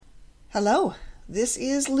Hello, this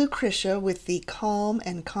is Lucretia with the Calm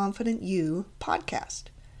and Confident You podcast.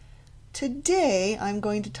 Today I'm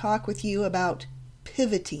going to talk with you about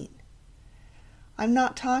pivoting. I'm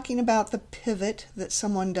not talking about the pivot that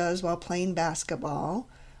someone does while playing basketball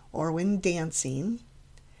or when dancing.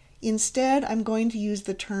 Instead, I'm going to use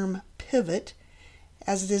the term pivot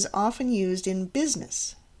as it is often used in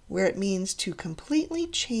business, where it means to completely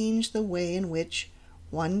change the way in which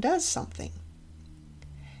one does something.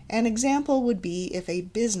 An example would be if a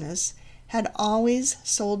business had always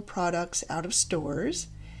sold products out of stores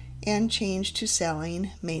and changed to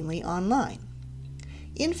selling mainly online.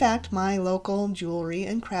 In fact, my local jewelry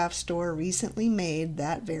and craft store recently made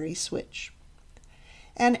that very switch.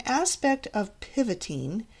 An aspect of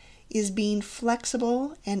pivoting is being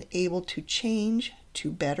flexible and able to change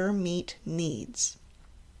to better meet needs.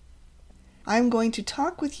 I'm going to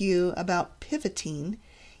talk with you about pivoting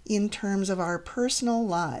in terms of our personal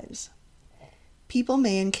lives. People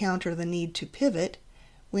may encounter the need to pivot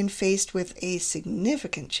when faced with a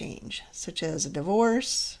significant change, such as a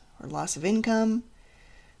divorce or loss of income,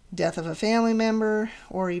 death of a family member,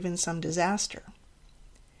 or even some disaster.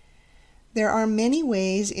 There are many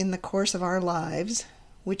ways in the course of our lives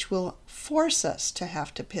which will force us to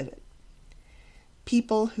have to pivot.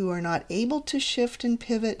 People who are not able to shift and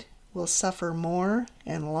pivot will suffer more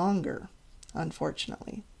and longer,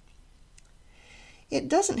 unfortunately. It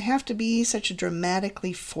doesn't have to be such a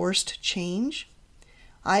dramatically forced change.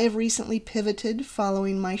 I have recently pivoted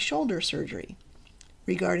following my shoulder surgery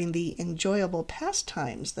regarding the enjoyable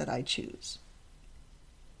pastimes that I choose.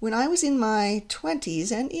 When I was in my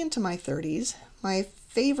 20s and into my 30s, my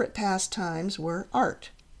favorite pastimes were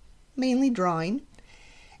art, mainly drawing,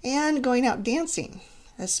 and going out dancing,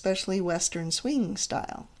 especially Western swing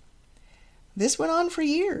style. This went on for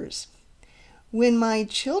years. When my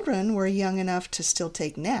children were young enough to still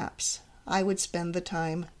take naps, I would spend the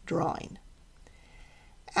time drawing.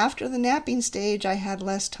 After the napping stage, I had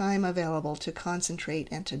less time available to concentrate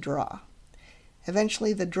and to draw.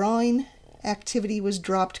 Eventually, the drawing activity was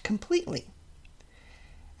dropped completely.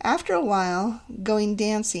 After a while, going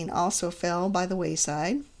dancing also fell by the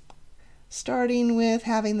wayside, starting with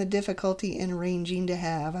having the difficulty in arranging to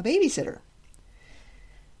have a babysitter.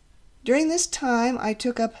 During this time, I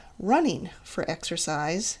took up running for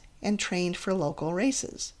exercise and trained for local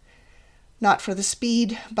races. Not for the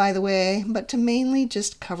speed, by the way, but to mainly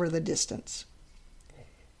just cover the distance.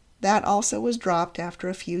 That also was dropped after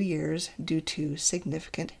a few years due to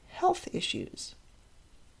significant health issues.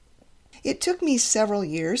 It took me several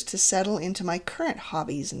years to settle into my current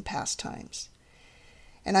hobbies and pastimes.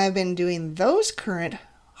 And I've been doing those current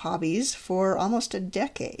hobbies for almost a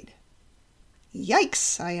decade.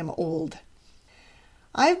 Yikes, I am old.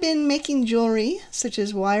 I've been making jewelry such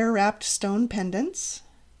as wire-wrapped stone pendants,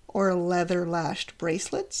 or leather-lashed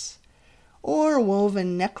bracelets, or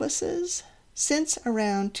woven necklaces since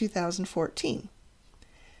around 2014,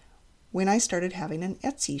 when I started having an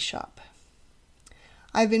Etsy shop.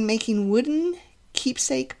 I've been making wooden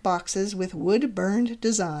keepsake boxes with wood-burned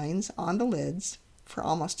designs on the lids for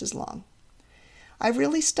almost as long. I've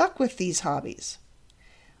really stuck with these hobbies.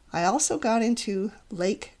 I also got into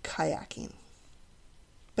lake kayaking.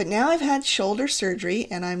 But now I've had shoulder surgery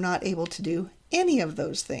and I'm not able to do any of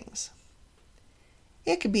those things.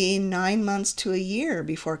 It could be 9 months to a year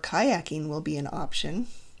before kayaking will be an option,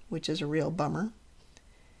 which is a real bummer.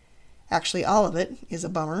 Actually, all of it is a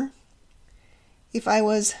bummer. If I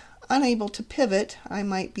was unable to pivot, I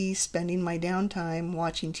might be spending my downtime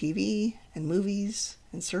watching TV and movies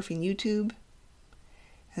and surfing YouTube.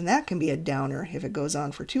 And that can be a downer if it goes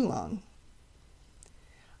on for too long.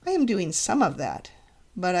 I am doing some of that,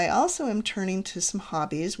 but I also am turning to some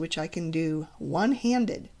hobbies which I can do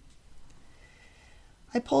one-handed.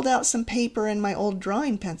 I pulled out some paper and my old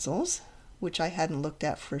drawing pencils, which I hadn't looked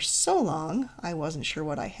at for so long I wasn't sure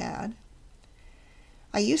what I had.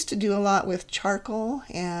 I used to do a lot with charcoal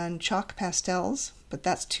and chalk pastels, but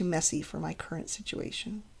that's too messy for my current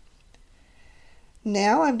situation.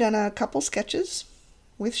 Now I've done a couple sketches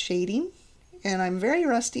with shading, and I'm very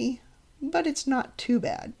rusty, but it's not too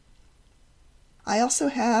bad. I also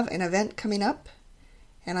have an event coming up,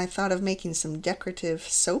 and I thought of making some decorative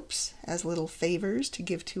soaps as little favors to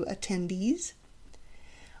give to attendees.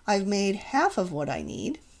 I've made half of what I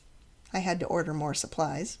need. I had to order more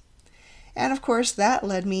supplies. And of course, that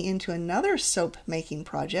led me into another soap making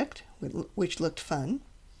project, which looked fun.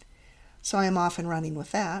 So I am off and running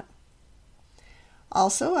with that.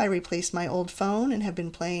 Also, I replaced my old phone and have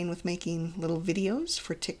been playing with making little videos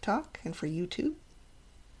for TikTok and for YouTube.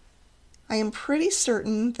 I am pretty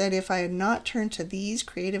certain that if I had not turned to these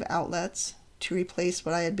creative outlets, to replace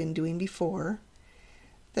what I had been doing before,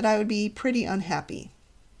 that I would be pretty unhappy.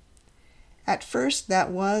 At first, that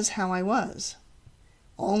was how I was,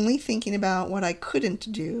 only thinking about what I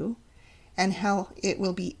couldn't do and how it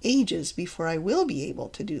will be ages before I will be able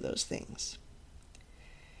to do those things.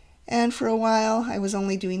 And for a while, I was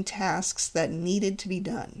only doing tasks that needed to be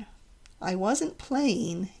done. I wasn't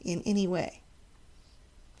playing in any way.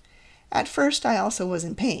 At first, I also was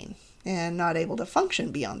in pain and not able to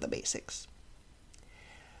function beyond the basics.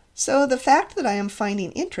 So the fact that I am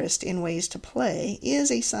finding interest in ways to play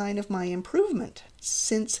is a sign of my improvement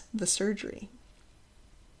since the surgery.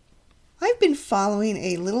 I've been following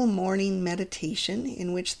a little morning meditation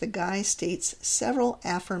in which the guy states several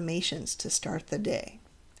affirmations to start the day.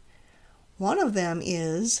 One of them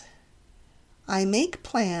is, I make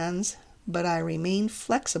plans, but I remain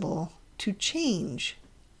flexible to change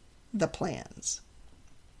the plans.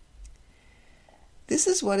 This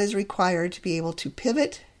is what is required to be able to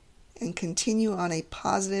pivot and continue on a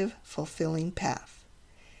positive, fulfilling path.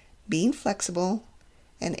 Being flexible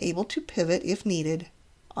and able to pivot if needed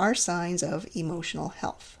are signs of emotional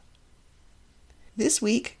health. This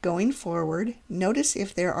week, going forward, notice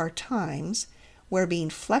if there are times where being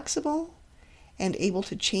flexible and able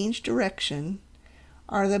to change direction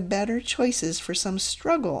are the better choices for some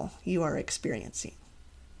struggle you are experiencing.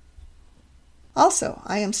 Also,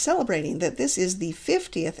 I am celebrating that this is the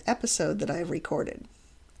 50th episode that I have recorded.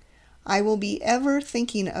 I will be ever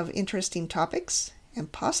thinking of interesting topics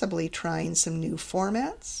and possibly trying some new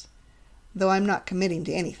formats, though I'm not committing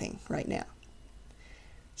to anything right now.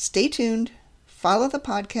 Stay tuned, follow the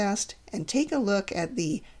podcast, and take a look at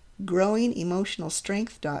the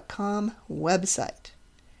growingemotionalstrength.com website.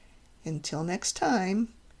 Until next time,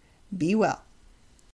 be well.